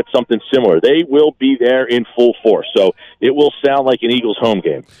you're going to get something similar. They will be there in full force, so it will sound like an Eagles home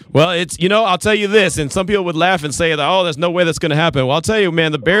game. Well, it's I'll tell you this, and some people would laugh and say that, oh, there's no way that's going to happen. Well, I'll tell you,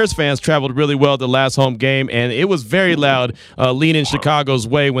 man, the Bears fans traveled really well the last home game, and it was very loud leaning Chicago's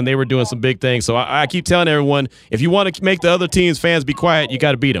way when they were doing some big things. So I keep telling everyone, if you want to make the other team's fans be quiet, you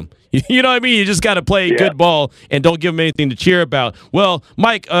got to beat them. You know what I mean? You just got to play good ball and don't give them anything to cheer about. Well,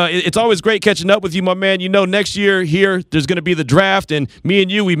 Mike, it's always great catching up with you, my man. Next year here, there's going to be the draft, and me and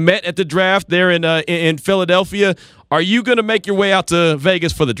you, we met at the draft there in Philadelphia. Are you going to make your way out to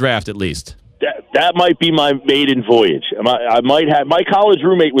Vegas for the draft at least? That might be my maiden voyage. I might have. My college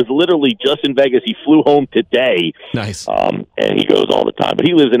roommate was literally just in Vegas. He flew home today. Nice. And he goes all the time, but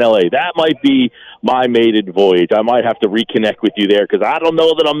he lives in L.A. That might be my maiden voyage. I might have to reconnect with you there because I don't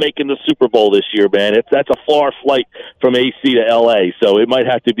know that I'm making the Super Bowl this year, man. That's a far flight from AC to L.A., so it might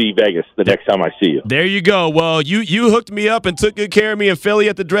have to be Vegas the next time I see you. There you go. Well, you hooked me up and took good care of me in Philly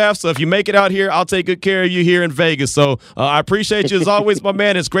at the draft, so if you make it out here, I'll take good care of you here in Vegas. So I appreciate you as always, my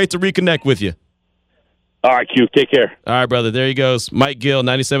man. It's great to reconnect with you. All right, Q. Take care. All right, brother. There he goes. Mike Gill,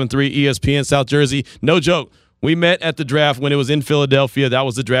 97.3 ESPN, South Jersey. No joke. We met at the draft when it was in Philadelphia. That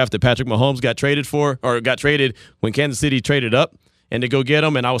was the draft that Patrick Mahomes got traded for, or got traded when Kansas City traded up and to go get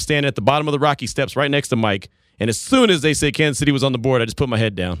him. And I was standing at the bottom of the Rocky Steps right next to Mike. And as soon as they said Kansas City was on the board, I just put my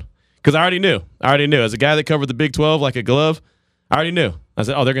head down because I already knew. As a guy that covered the Big 12 like a glove, I already knew. I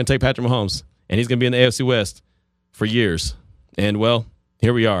said, they're going to take Patrick Mahomes, and he's going to be in the AFC West for years. And, well,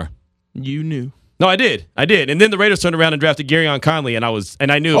 here we are. You knew. No, I did. And then the Raiders turned around and drafted Garyon Conley, and I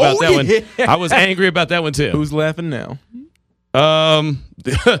knew about that one. I was angry about that one too. Who's laughing now?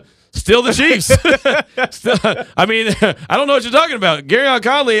 Still the Chiefs. I don't know what you're talking about. Garyon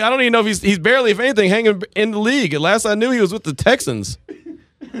Conley, I don't even know if he's barely, if anything, hanging in the league. At last I knew he was with the Texans,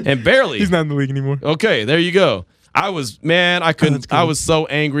 and barely. He's not in the league anymore. Okay, there you go. I was so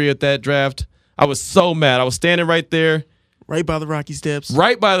angry at that draft. I was so mad. I was standing right there. Right by the Rocky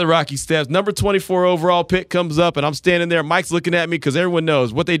Steps. Number 24 overall pick comes up, and I'm standing there. Mike's looking at me because everyone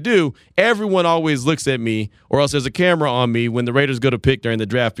knows what they do. Everyone always looks at me, or else there's a camera on me when the Raiders go to pick during the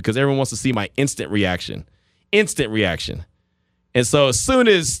draft because everyone wants to see my instant reaction. And so as soon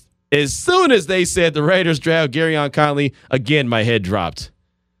as they said the Raiders draft Garyon Conley, again, my head dropped.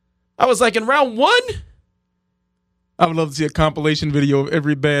 I was like, in round 1? I would love to see a compilation video of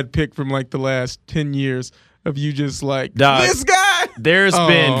every bad pick from like the last 10 years. Of you just like, this guy? There's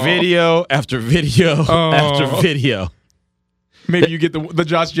been video after video after video. Maybe you get the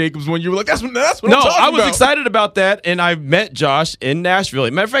Josh Jacobs one. You were like, that's what I'm talking about. No, I was excited about that, and I met Josh in Nashville.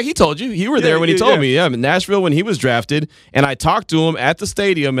 Matter of fact, he told you. You were there when he told me. Yeah, I'm in Nashville when he was drafted, and I talked to him at the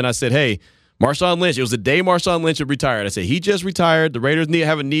stadium, and I said, hey, Marshawn Lynch. It was the day Marshawn Lynch had retired. I said, he just retired. The Raiders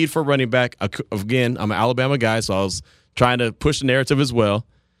have a need for a running back. Again, I'm an Alabama guy, so I was trying to push the narrative as well.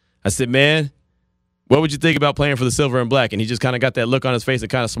 I said, man, what would you think about playing for the silver and black? And he just kind of got that look on his face and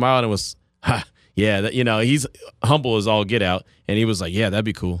kind of smiled and was, he's humble as all get out. And he was like, yeah, that'd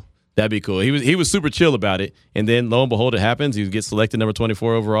be cool. He was super chill about it. And then lo and behold, it happens. He gets selected number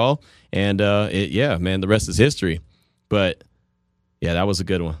 24 overall. And the rest is history. But yeah, that was a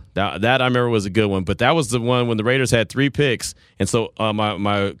good one. That I remember was a good one. But that was the one when the Raiders had 3 picks. And so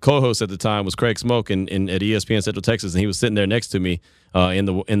my co-host at the time was Craig Smoke at ESPN Central Texas, and he was sitting there next to me in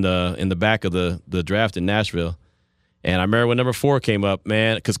the back of the draft in Nashville. And I remember when number 4 came up,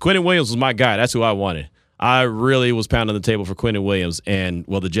 man, because Quinnen Williams was my guy. That's who I wanted. I really was pounding the table for Quinnen Williams. And,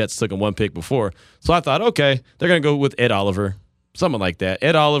 well, the Jets took him 1 pick before. So I thought, okay, they're going to go with Ed Oliver, something like that.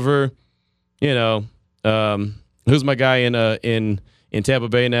 Ed Oliver, who's my guy in Tampa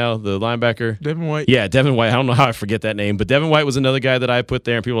Bay now, the linebacker? Devin White. Yeah, Devin White. I don't know how I forget that name, but Devin White was another guy that I put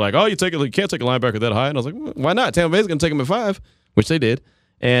there, and people were like, oh, you can't take a linebacker that high. And I was like, why not? Tampa Bay's going to take him at 5, which they did.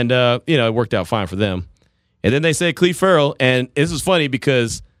 And, it worked out fine for them. And then they said Clelin Ferrell, and this was funny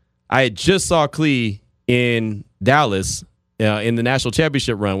because I had just saw Clelin in Dallas in the national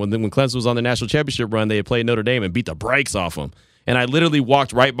championship run. When Clemson was on the national championship run, they had played Notre Dame and beat the brakes off them. And I literally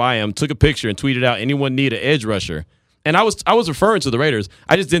walked right by him, took a picture, and tweeted out, anyone need an edge rusher? And I was referring to the Raiders.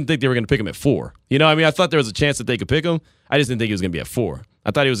 I just didn't think they were going to pick him at 4. I thought there was a chance that they could pick him. I just didn't think he was going to be at 4. I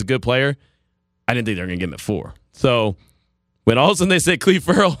thought he was a good player. I didn't think they were going to get him at 4. So when all of a sudden they said Clelin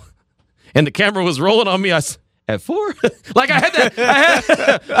Ferrell and the camera was rolling on me, I said, at 4? Like I had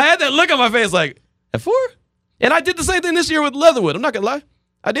that look on my face like, at 4? And I did the same thing this year with Leatherwood. I'm not going to lie.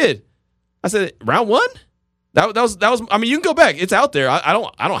 I did. I said, round 1? That was. I mean, you can go back. It's out there. I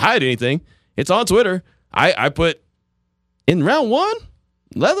don't hide anything. It's on Twitter. I put in round 1,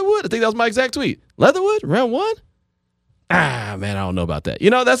 Leatherwood. I think that was my exact tweet. Leatherwood, round 1. Man, I don't know about that.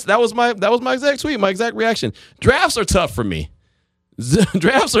 That was my exact tweet, my exact reaction. Drafts are tough for me.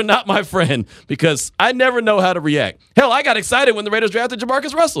 Drafts are not my friend because I never know how to react. Hell, I got excited when the Raiders drafted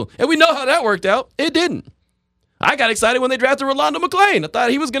Jamarcus Russell, and we know how that worked out. It didn't. I got excited when they drafted Rolando McClain. I thought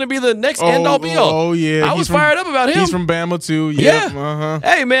he was going to be the next end-all be-all. Oh, yeah. I was fired up about him. He's from Bama, too. Yep. Yeah. Uh-huh.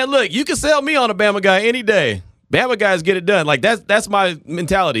 Hey, man, look, you can sell me on a Bama guy any day. Bama guys get it done. Like, that's my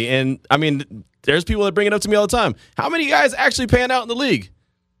mentality. And, I mean, there's people that bring it up to me all the time. How many guys actually pan out in the league?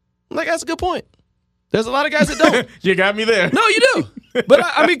 I'm like, that's a good point. There's a lot of guys that don't. You got me there. No, you do. But,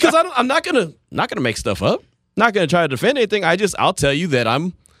 I mean, because I'm not gonna make stuff up. Not going to try to defend anything. I'll tell you that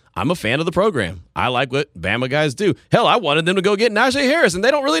I'm a fan of the program. I like what Bama guys do. Hell, I wanted them to go get Najee Harris, and they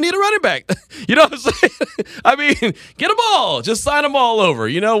don't really need a running back. You know what I'm saying? I mean, get them all. Just sign them all over.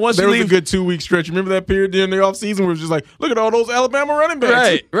 Once there you was leave. A good 2-week stretch. Remember that period during the offseason where it was just like, look at all those Alabama running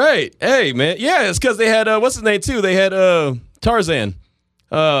backs. Right. Hey, man. Yeah, it's because they had, what's his name, too? They had Tarzan,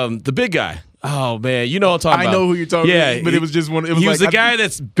 the big guy. Oh, man, you know what I'm talking about. I know who you're talking about, but it was just one. He was a guy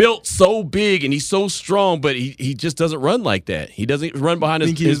that's built so big and he's so strong, but he just doesn't run like that. He doesn't run behind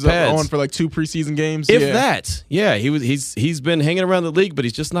his pads. I think he was on for like 2 preseason games. If that. Yeah, he's been hanging around the league, but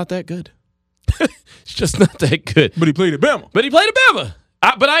he's just not that good. It's just not that good. But he played at Bama.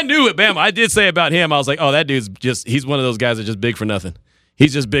 But I knew at Bama. I did say about him, I was like, oh, that dude's he's one of those guys that's just big for nothing.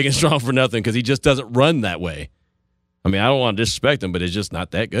 He's just big and strong for nothing because he just doesn't run that way. I mean, I don't want to disrespect him, but it's just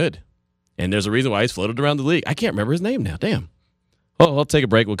not that good. And there's a reason why he's floated around the league. I can't remember his name now. Damn. Oh, I'll take a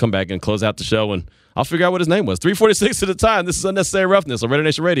break. We'll come back and close out the show, and I'll figure out what his name was. 3:46 at the time. This is Unnecessary Roughness on Raider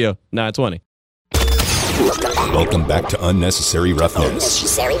Nation Radio, 920. Welcome back to Unnecessary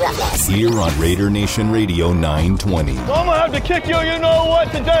Roughness. Here on Raider Nation Radio 920. I'm going to have to kick you know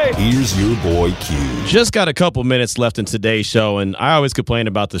what today. Here's your boy Q. Just got a couple minutes left in today's show, and I always complain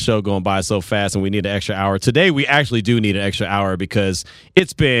about the show going by so fast and we need an extra hour. Today, we actually do need an extra hour because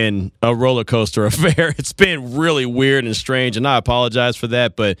it's been a roller coaster affair. It's been really weird and strange, and I apologize for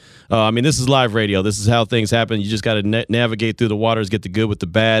that. But, I mean, this is live radio. This is how things happen. You just got to navigate through the waters, get the good with the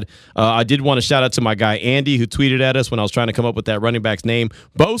bad. I did want to shout out to my guy, Andy, who tweeted at us when I was trying to come up with that running back's name,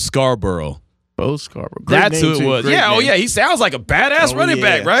 Bo Scarborough. Bo Scarborough. That's who it was. Yeah, yeah. He sounds like a badass running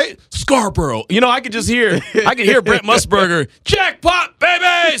back, right? Scarborough. You know, I could hear Brent Musburger, jackpot,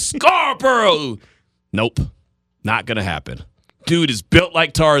 baby, Scarborough. Nope, not going to happen. Dude is built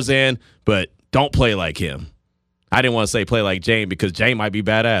like Tarzan, but don't play like him. I didn't want to say play like Jane because Jane might be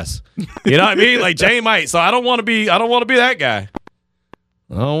badass. You know what I mean? Like Jane might. So I don't want to be that guy.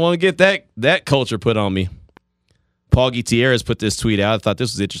 I don't want to get that culture put on me. Paul Gutierrez put this tweet out. I thought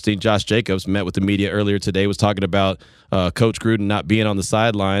this was interesting. Josh Jacobs met with the media earlier today, was talking about Coach Gruden not being on the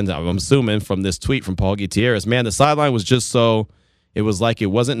sidelines. I'm assuming from this tweet from Paul Gutierrez. Man, the sideline was just so, it was like it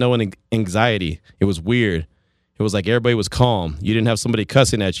wasn't no anxiety. It was weird. It was like everybody was calm. You didn't have somebody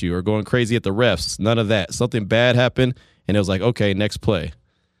cussing at you or going crazy at the refs. None of that. Something bad happened, and it was like, okay, next play.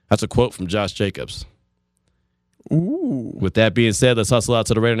 That's a quote from Josh Jacobs. Ooh. With that being said, let's hustle out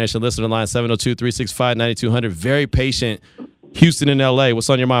to the Raider Nation listener line, 702-365-9200. Very patient. Houston and L.A. What's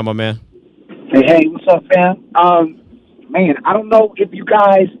on your mind, my man? Hey, what's up, fam? Man, I don't know if you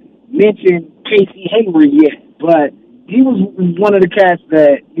guys mentioned Casey Hayward yet, but he was one of the cats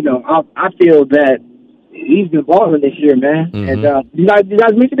that, you know, I feel that he's been balling this year, man. Mm-hmm. And you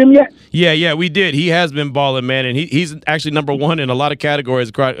guys mentioned him yet? Yeah, we did. He has been balling, man, and he's actually number one in a lot of categories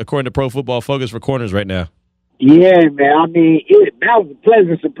according to Pro Football Focus for corners right now. Yeah, man. I mean, that was a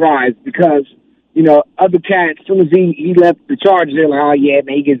pleasant surprise because, you know, other cats, as soon as he left the Chargers, they're like, oh, yeah,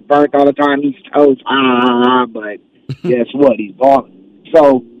 man, he gets burnt all the time. He's toast. But guess what? He's balling.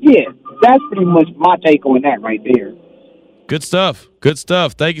 So, yeah, that's pretty much my take on that right there. Good stuff.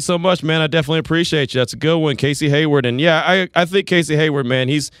 Thank you so much, man. I definitely appreciate you. That's a good one, Casey Hayward. And, yeah, I think Casey Hayward, man,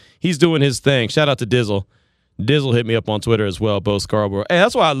 he's doing his thing. Shout out to Dizzle. Dizzle hit me up on Twitter as well, Bo Scarborough. Hey,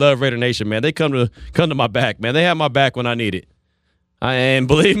 that's why I love Raider Nation, man. They come to my back, man. They have my back when I need it. And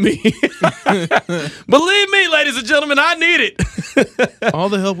believe me, ladies and gentlemen, I need it. All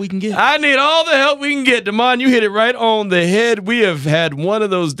the help we can get. I need all the help we can get. Damon, you hit it right on the head. We have had one of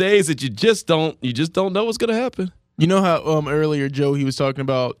those days that you just don't know what's going to happen. You know how earlier, Joe, he was talking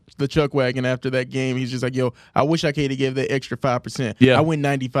about the Chuck Wagon after that game. He's just like, yo, I wish I could have gave that extra 5%. Yeah. I win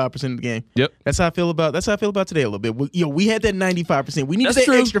 95% of the game. Yep. That's how I feel about today a little bit. We had that 95%. We needed that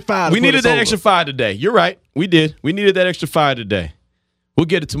extra 5. We needed that extra 5 today. You're right. We did. We needed that extra 5 today. We'll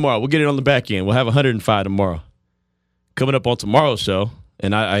get it tomorrow. We'll get it on the back end. We'll have 105 tomorrow. Coming up on tomorrow's show,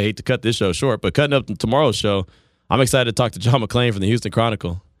 and I hate to cut this show short, but cutting up tomorrow's show, I'm excited to talk to John McClain from the Houston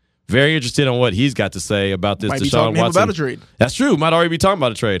Chronicle. Very interested on what he's got to say about this Deshaun Watson. About a trade. That's true. Might already be talking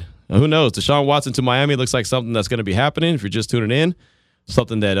about a trade. Who knows? Deshaun Watson to Miami looks like something that's going to be happening if you're just tuning in.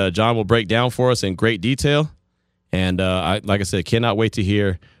 Something that John will break down for us in great detail. And like I said, cannot wait to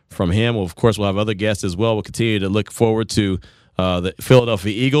hear from him. Well, of course, we'll have other guests as well. We'll continue to look forward to the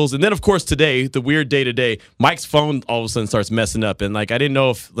Philadelphia Eagles. And then, of course, today, the weird day today, Mike's phone all of a sudden starts messing up. And, I didn't know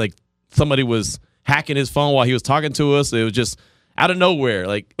if, somebody was hacking his phone while he was talking to us. It was just out of nowhere.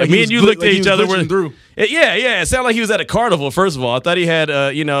 Me and you looked at each other. It sounded like he was at a carnival, first of all. I thought he had,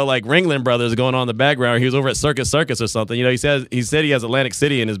 Ringling Brothers going on in the background. He was over at Circus or something. You know, he said he has Atlantic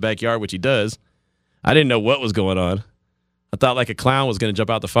City in his backyard, which he does. I didn't know what was going on. I thought a clown was going to jump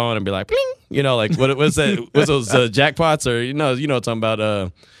out the phone and be like, bling. You know, what's that? What's those jackpots? Or, you know what I'm talking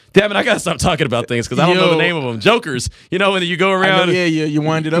about. Damn it, I got to stop talking about things because I don't know the name of them. Jokers. You know, when you go around. You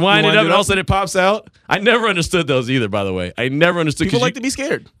wind it up. And all of a sudden it pops out. I never understood those either, by the way. I never understood. People like to be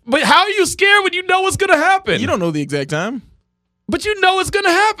scared. But how are you scared when you know what's going to happen? You don't know the exact time. But you know it's going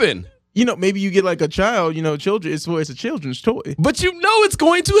to happen. You know, maybe you get a child, children, it's a children's toy. But you know it's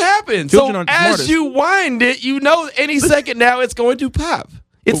going to happen. Children so as you wind it, you know any second now it's going to pop.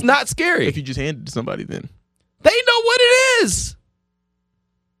 It's not scary. If you just hand it to somebody, then. They know what it is.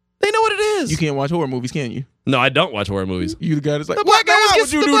 They know what it is. You can't watch horror movies, can you? No, I don't watch horror movies. You the guy that's like, The black guy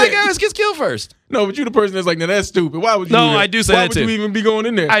that? always gets killed first. No, but you the person that's like, now that's stupid. Why would you No, do that? I do say Why that would too. you even be going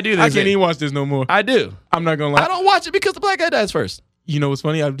in there? I do that I can't too. even watch this no more. I do. I'm not going to lie. I don't watch it because the black guy dies first. You know what's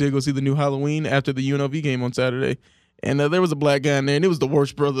funny? I did go see the new Halloween after the UNLV game on Saturday. And there was a black guy in there, and it was the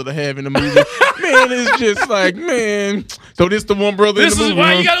worst brother to have in the movie. Man, it's just like, man. So this the one brother This in the is movie.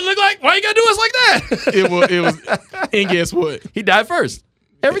 why huh? you gotta look like. Why you gotta do us like that? It was. And guess what? He died first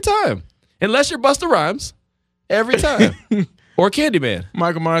every time, unless you're Busta Rhymes. Every time, or Candyman.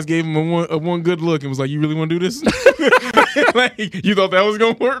 Michael Myers gave him a one good look and was like, "You really want to do this? Like, you thought that was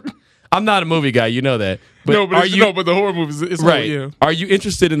gonna work?" I'm not a movie guy, you know that. But but the horror movies, it's right? Yeah, Are you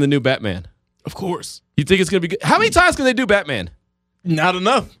interested in the new Batman? of course. You think it's gonna be good? How many times can they do Batman? Not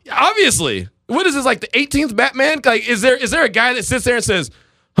enough. Obviously. What is this, like the 18th Batman? Like, is there a guy that sits there and says,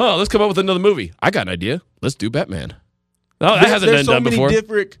 "Huh, let's come up with another movie. I got an idea. Let's do Batman." Oh, that hasn't been done before. There's so many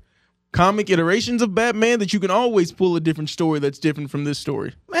different comic iterations of Batman that you can always pull a different story that's different from this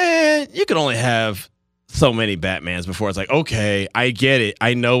story. Man, you can only have so many Batmans before it's like, okay, I get it.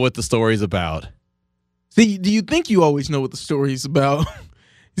 I know what the story's about. See, do you think you always know what the story's about?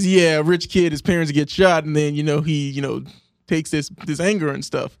 Yeah, rich kid, his parents get shot, and then he takes this anger and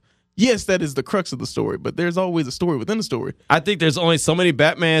stuff. Yes, that is the crux of the story, but there's always a story within the story. I think there's only so many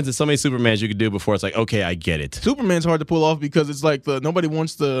Batmans and so many Supermans you could do before it's like, okay, I get it. Superman's hard to pull off because it's like nobody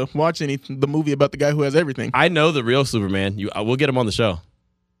wants to watch the movie about the guy who has everything. I know the real Superman. We'll get him on the show.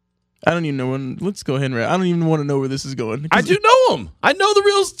 I don't even know when. Let's go ahead and I don't even want to know where this is going. I do know him. I know the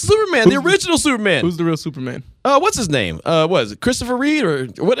real Superman, the original Superman. Who's the real Superman? What's his name? What is it? Christopher Reed or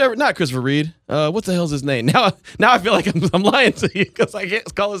whatever? Not Christopher Reed. What the hell's his name? Now I feel like I'm lying to you because I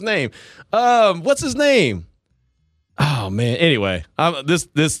can't call his name. What's his name? Oh man. Anyway,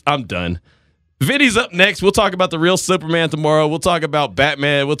 I'm done. Vinny's up next. We'll talk about the real Superman tomorrow. We'll talk about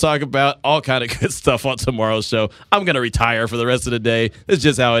Batman. We'll talk about all kind of good stuff on tomorrow's show. I'm going to retire for the rest of the day. It's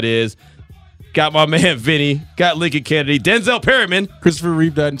just how it is. Got my man Vinny. Got Lincoln Kennedy. Denzel Perryman. Christopher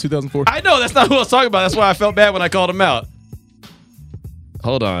Reeve died in 2004. I know. That's not who I was talking about. That's why I felt bad when I called him out.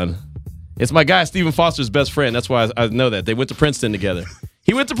 Hold on. It's my guy, Stephen Foster's best friend. That's why I know that. They went to Princeton together.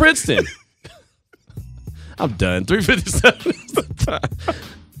 He went to Princeton. I'm done. 3:57 is the time.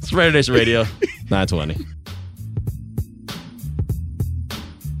 It's Raider Nation Radio, 920.